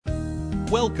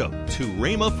Welcome to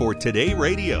Rhema for Today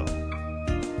Radio.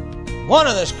 One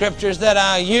of the scriptures that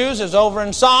I use is over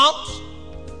in Psalms.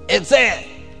 It said,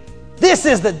 "This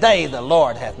is the day the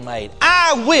Lord hath made.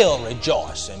 I will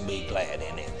rejoice and be glad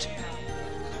in it."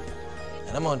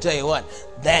 And I'm going to tell you what,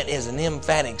 that is an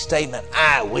emphatic statement,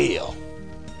 I will.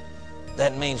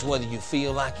 That means whether you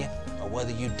feel like it or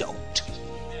whether you don't.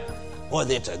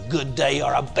 Whether it's a good day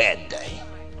or a bad day.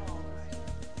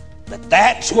 But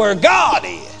that's where God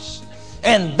is.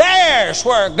 And there's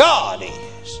where God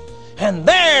is. And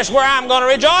there's where I'm going to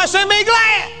rejoice and be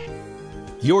glad.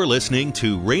 You're listening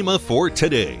to Rhema for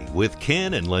Today with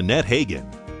Ken and Lynette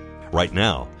Hagin. Right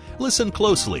now, listen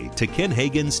closely to Ken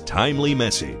Hagin's timely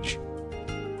message.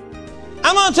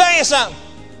 I'm going to tell you something.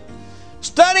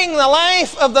 Studying the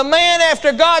life of the man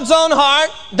after God's own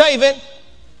heart, David,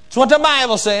 that's what the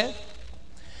Bible said.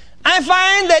 I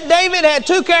find that David had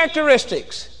two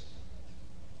characteristics.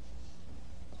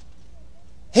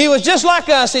 He was just like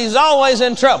us. He's always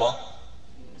in trouble.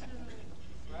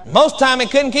 Most time he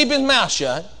couldn't keep his mouth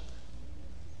shut.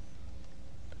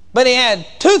 But he had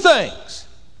two things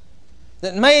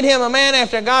that made him a man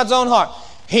after God's own heart.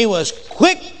 He was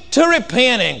quick to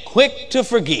repent and quick to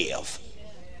forgive.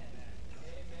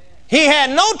 He had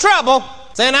no trouble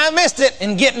saying, "I missed it,"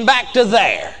 and getting back to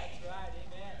there.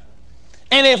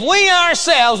 And if we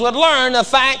ourselves would learn the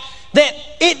fact that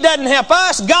it doesn't help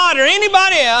us, God, or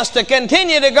anybody else to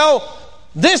continue to go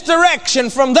this direction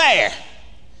from there.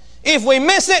 If we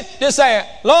miss it, just say,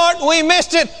 "Lord, we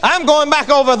missed it. I'm going back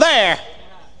over there."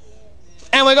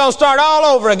 And we're going to start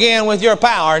all over again with your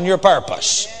power and your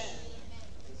purpose.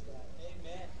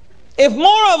 If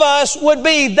more of us would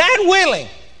be that willing,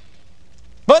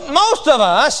 but most of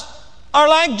us are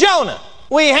like Jonah.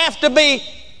 We have to be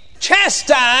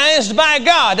chastised by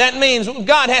God. That means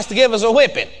God has to give us a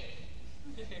whipping.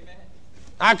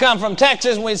 I come from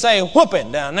Texas and we say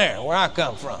whooping down there where I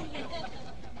come from.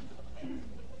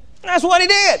 That's what he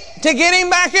did to get him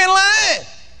back in line.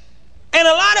 And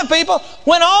a lot of people,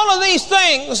 when all of these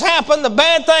things happen, the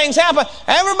bad things happen,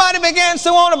 everybody begins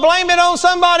to want to blame it on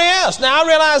somebody else. Now I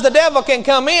realize the devil can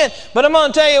come in, but I'm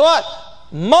going to tell you what,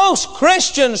 most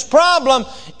Christians' problem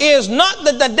is not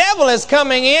that the devil is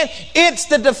coming in, it's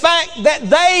the fact that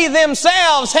they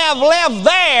themselves have left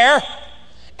there,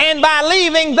 and by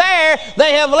leaving there,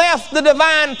 they have left the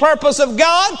divine purpose of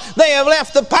God, they have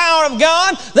left the power of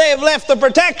God, they have left the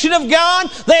protection of God,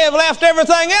 they have left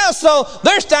everything else, so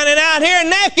they're standing out here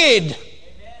naked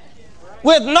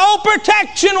with no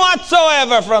protection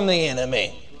whatsoever from the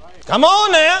enemy. Come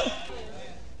on now.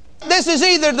 This is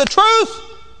either the truth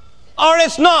or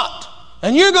it's not.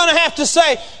 And you're going to have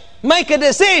to make a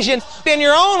decision in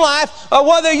your own life of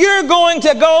whether you're going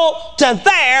to go to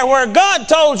there where God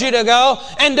told you to go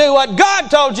and do what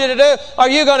God told you to do, or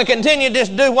you're going to continue to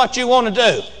just do what you want to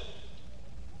do.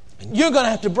 And you're going to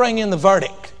have to bring in the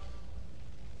verdict.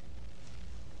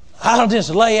 I'll just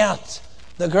lay out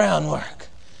the groundwork,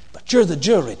 but you're the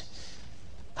jury.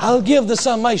 I'll give the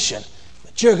summation,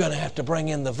 but you're going to have to bring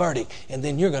in the verdict, and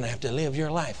then you're going to have to live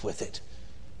your life with it.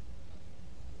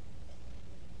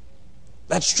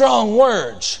 That's strong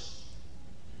words.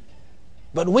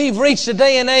 But we've reached a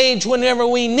day and age whenever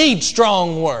we need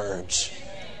strong words.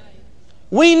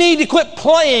 We need to quit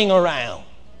playing around.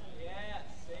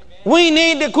 We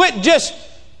need to quit just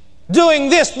doing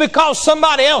this because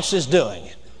somebody else is doing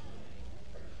it.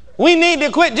 We need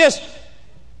to quit just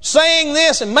saying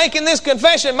this and making this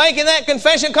confession, making that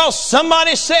confession because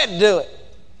somebody said do it.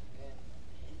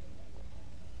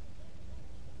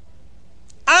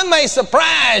 I may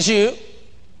surprise you,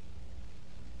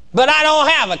 but I don't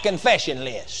have a confession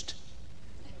list.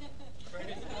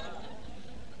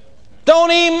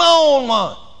 Don't even own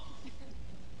one.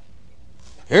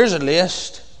 Here's a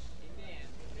list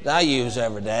that I use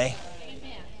every day.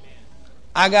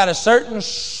 I got a certain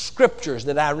scriptures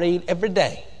that I read every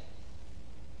day.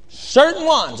 Certain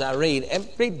ones I read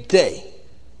every day.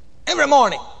 Every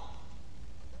morning.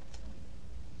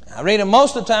 I read them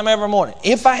most of the time every morning.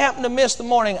 If I happen to miss the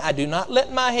morning, I do not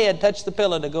let my head touch the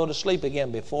pillow to go to sleep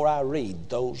again before I read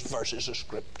those verses of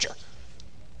Scripture.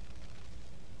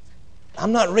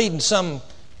 I'm not reading some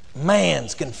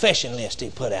man's confession list he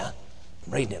put out.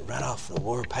 I'm reading it right off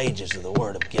the pages of the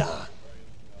Word of God.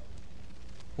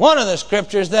 One of the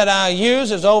scriptures that I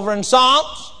use is over in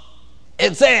Psalms.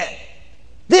 It said,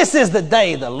 "This is the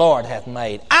day the Lord hath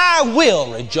made. I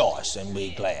will rejoice and be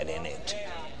glad in it."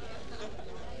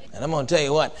 And I'm going to tell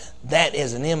you what, that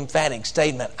is an emphatic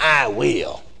statement, I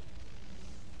will.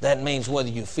 That means whether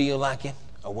you feel like it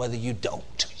or whether you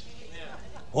don't.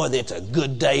 Whether it's a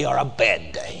good day or a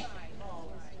bad day.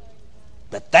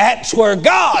 But that's where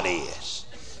God is.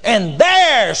 And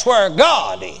there's where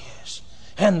God is.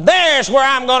 And there's where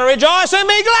I'm going to rejoice and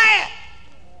be glad.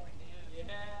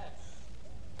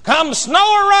 Come snow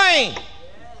or rain,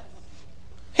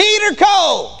 heat or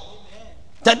cold.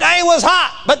 Today was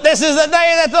hot, but this is the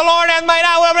day that the Lord hath made.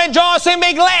 I will rejoice and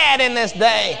be glad in this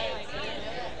day.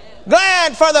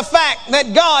 Glad for the fact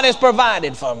that God has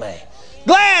provided for me.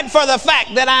 Glad for the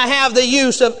fact that I have the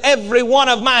use of every one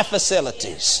of my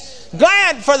facilities.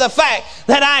 Glad for the fact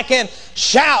that I can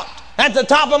shout at the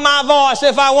top of my voice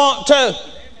if I want to,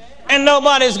 and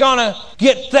nobody's going to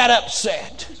get that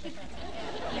upset.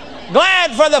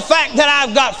 Glad for the fact that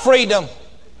I've got freedom.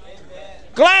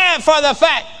 Glad for the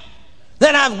fact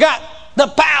that I've got the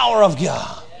power of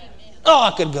God. Oh,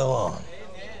 I could go on.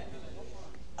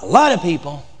 A lot of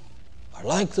people are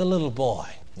like the little boy.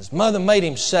 His mother made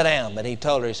him sit down, but he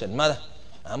told her, he said, Mother,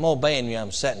 I'm obeying you.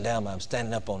 I'm sitting down, but I'm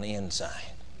standing up on the inside.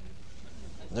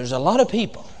 There's a lot of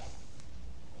people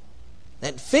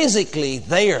that physically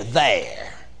they are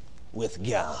there with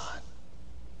God.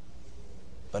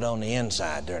 But on the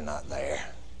inside, they're not there.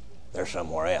 They're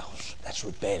somewhere else. That's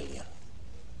rebellion.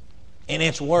 In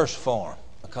its worst form,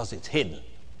 because it's hidden.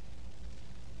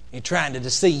 You're trying to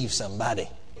deceive somebody.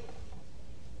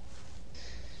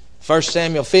 1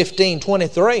 Samuel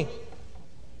 15:23.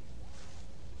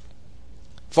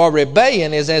 For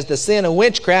rebellion is as the sin of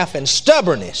witchcraft and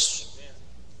stubbornness.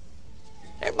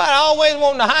 Everybody always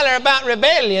wanting to holler about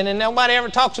rebellion, and nobody ever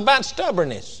talks about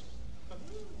stubbornness.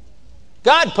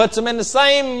 God puts them in the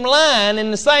same line,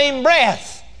 in the same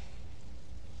breath.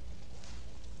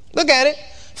 Look at it.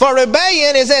 For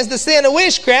rebellion is as the sin of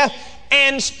witchcraft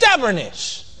and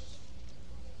stubbornness.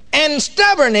 And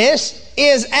stubbornness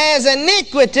is as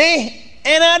iniquity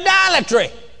and idolatry.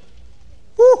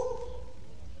 Whew.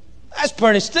 That's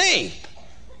pretty steep.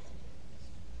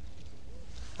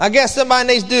 I guess somebody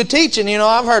needs to do a teaching. You know,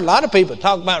 I've heard a lot of people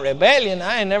talk about rebellion.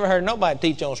 I ain't never heard nobody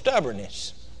teach on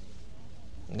stubbornness.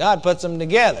 God puts them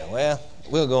together. Well,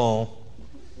 we'll go on.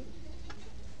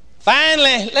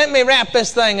 Finally, let me wrap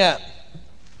this thing up.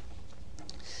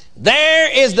 There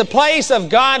is the place of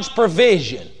God's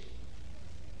provision.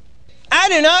 I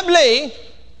do not believe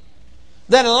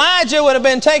that Elijah would have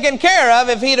been taken care of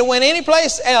if he'd have went any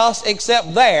place else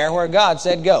except there where God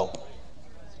said go.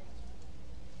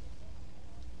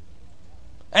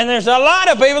 And there's a lot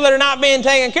of people that are not being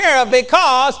taken care of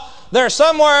because they're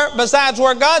somewhere besides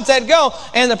where God said go,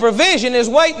 and the provision is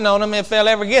waiting on them if they'll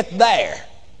ever get there.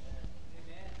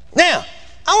 Now,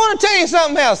 I want to tell you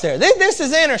something else here. This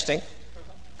is interesting.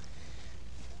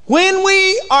 When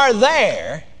we are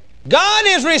there, God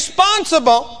is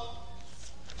responsible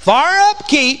for our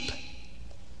upkeep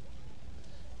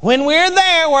when we're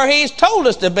there where He's told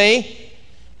us to be,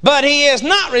 but He is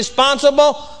not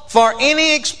responsible for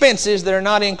any expenses that are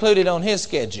not included on His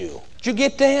schedule. Did you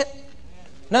get that?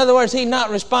 In other words, He's not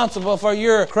responsible for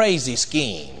your crazy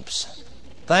schemes.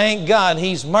 Thank God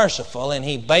He's merciful and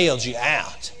He bails you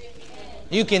out.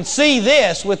 You can see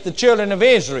this with the children of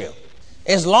Israel.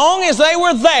 As long as they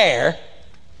were there,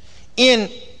 in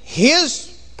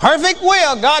His perfect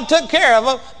will, God took care of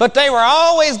them, but they were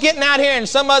always getting out here in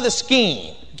some other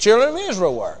scheme. The children of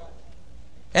Israel were.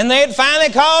 And they'd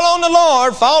finally call on the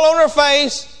Lord, fall on their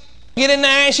face, get in the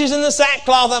ashes and the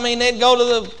sackcloth. I mean, they'd go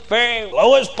to the very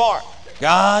lowest part.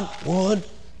 God would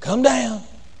come down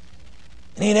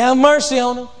and He'd have mercy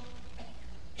on them.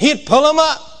 He'd pull them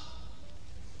up.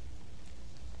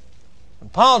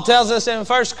 And Paul tells us in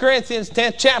 1 Corinthians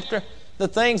 10th chapter, the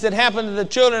things that happened to the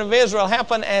children of Israel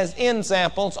happen as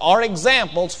ensamples or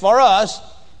examples for us,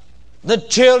 the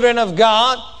children of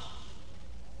God,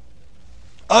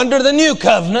 under the new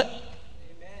covenant.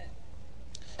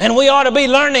 And we ought to be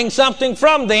learning something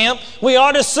from them. We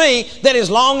ought to see that as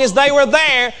long as they were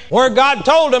there where God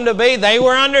told them to be, they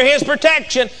were under His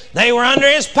protection, they were under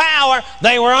His power,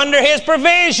 they were under His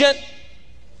provision.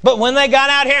 But when they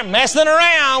got out here messing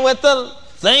around with the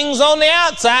things on the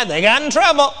outside, they got in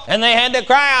trouble and they had to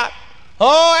cry out,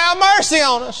 "Oh, have mercy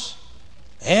on us."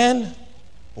 And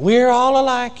we're all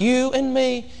alike, you and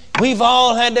me. We've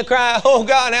all had to cry, "Oh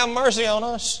God, have mercy on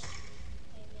us."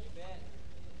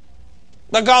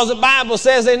 Because the Bible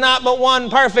says there's not but one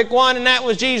perfect one, and that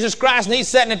was Jesus Christ, and He's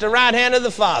sitting at the right hand of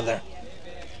the Father.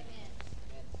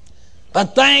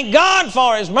 But thank God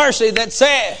for His mercy that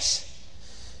says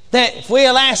that if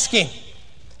we'll ask Him,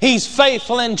 He's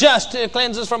faithful and just to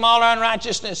cleanse us from all our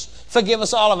unrighteousness, forgive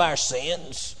us all of our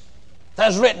sins.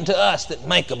 That's written to us that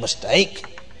make a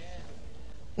mistake.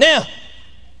 Now,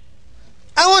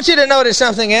 I want you to notice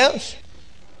something else.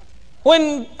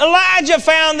 When Elijah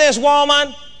found this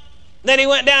woman that he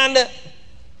went down to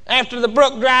after the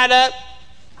brook dried up,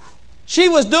 She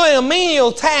was doing a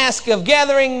menial task of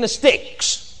gathering the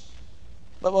sticks.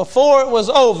 But before it was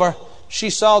over, she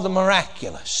saw the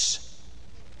miraculous.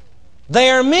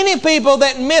 There are many people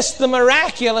that miss the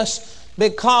miraculous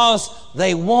because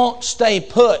they won't stay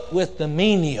put with the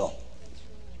menial.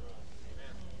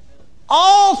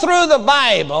 All through the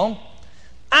Bible,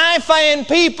 I find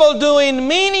people doing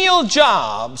menial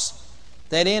jobs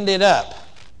that ended up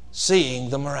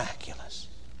seeing the miraculous.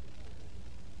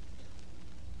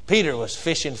 Peter was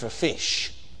fishing for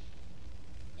fish.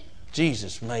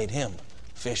 Jesus made him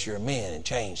fisher of men and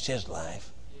changed his life.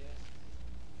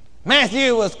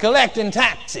 Matthew was collecting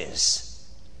taxes.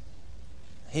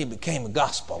 He became a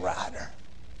gospel writer.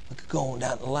 We could go on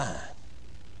down the line.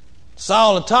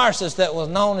 Saul of Tarsus, that was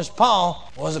known as Paul,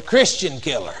 was a Christian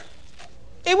killer.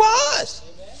 He was.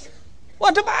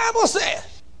 What the Bible said.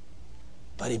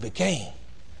 But he became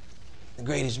the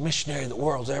greatest missionary the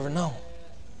world's ever known.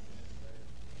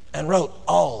 And wrote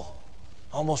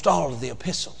almost all of the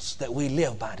epistles that we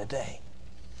live by today.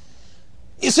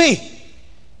 You see,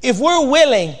 if we're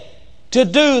willing to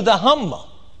do the humble,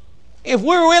 if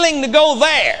we're willing to go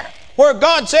there where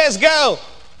God says go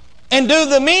and do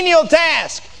the menial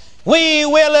task, we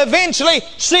will eventually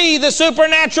see the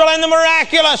supernatural and the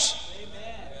miraculous.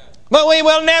 Amen. But we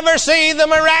will never see the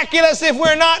miraculous if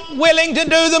we're not willing to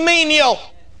do the menial.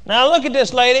 Now look at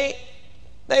this lady.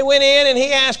 They went in and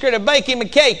he asked her to bake him a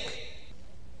cake.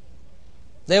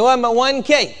 There wasn't but one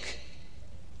cake.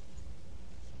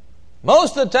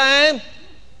 Most of the time,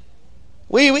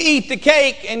 we eat the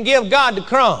cake and give God the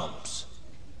crumbs.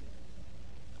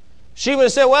 She would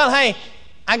have said, well, hey,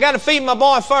 I got to feed my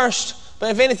boy first,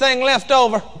 but if anything left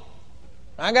over,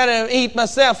 I got to eat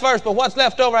myself first, but what's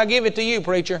left over, I give it to you,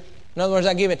 preacher. In other words,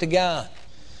 I give it to God.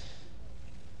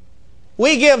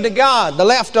 We give to God the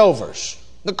leftovers,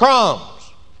 the crumbs,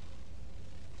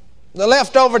 the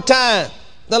leftover time,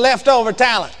 the leftover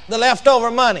talent, the leftover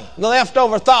money, the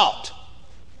leftover thought.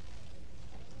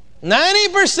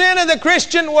 90% of the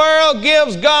Christian world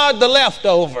gives God the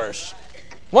leftovers.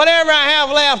 Whatever I have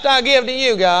left, I'll give to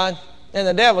you, God. And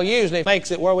the devil usually makes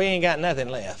it where we ain't got nothing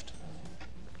left.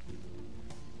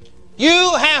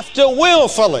 You have to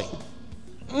willfully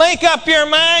make up your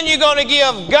mind you're going to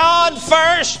give God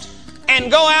first and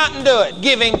go out and do it.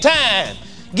 Give Him time.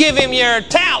 Give Him your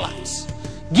talents.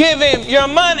 Give Him your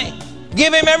money.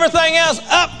 Give Him everything else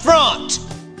up front.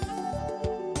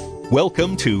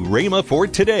 Welcome to Rhema for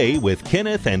Today with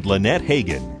Kenneth and Lynette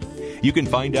Hagin. You can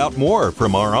find out more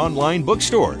from our online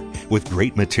bookstore with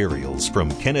great materials from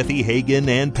Kenneth E. Hagin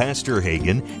and Pastor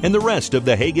Hagin and the rest of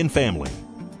the Hagin family.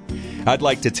 I'd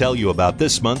like to tell you about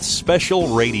this month's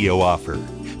special radio offer.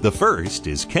 The first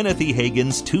is Kenneth E.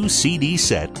 Hagin's 2-CD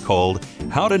set called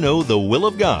How to Know the Will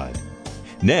of God.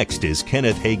 Next is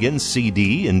Kenneth Hagin's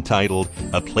CD entitled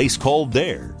A Place Called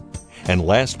There. And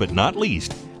last but not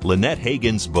least, Lynette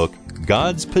Hagin's book,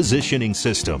 God's Positioning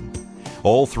System.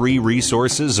 All three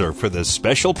resources are for the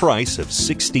special price of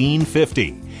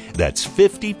 $16.50. That's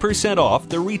 50% off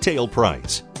the retail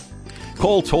price.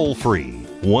 Call toll-free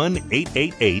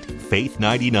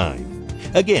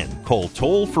 1-888-FAITH-99. Again, call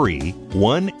toll-free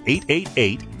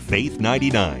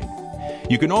 1-888-FAITH-99.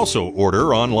 You can also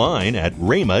order online at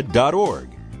rhema.org.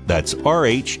 That's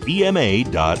rhema.org.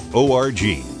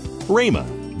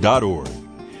 rhema.org.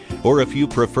 Or if you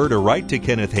prefer to write to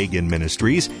Kenneth Hagin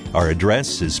Ministries, our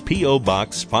address is P.O.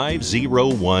 Box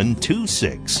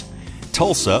 50126,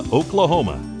 Tulsa,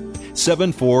 Oklahoma,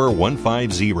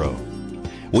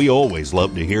 74150. We always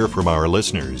love to hear from our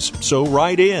listeners, so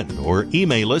write in or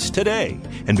email us today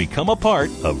and become a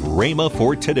part of Rhema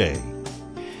for Today.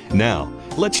 Now,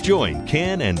 let's join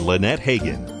Ken and Lynette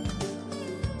Hagin.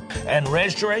 And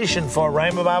registration for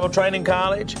Rhema Bible Training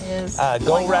College,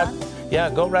 go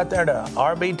right there to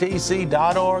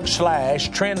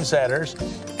rbtc.org/trendsetters,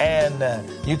 and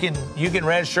you can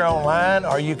register online,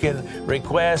 or you can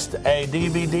request a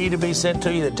DVD to be sent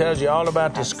to you that tells you all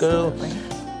about the school.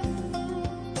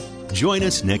 Join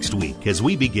us next week as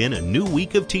we begin a new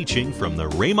week of teaching from the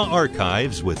Rhema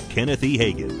Archives with Kenneth E.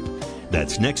 Hagin.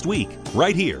 That's next week,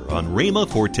 right here on Rhema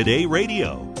for Today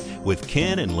Radio with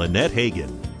Ken and Lynette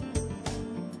Hagin.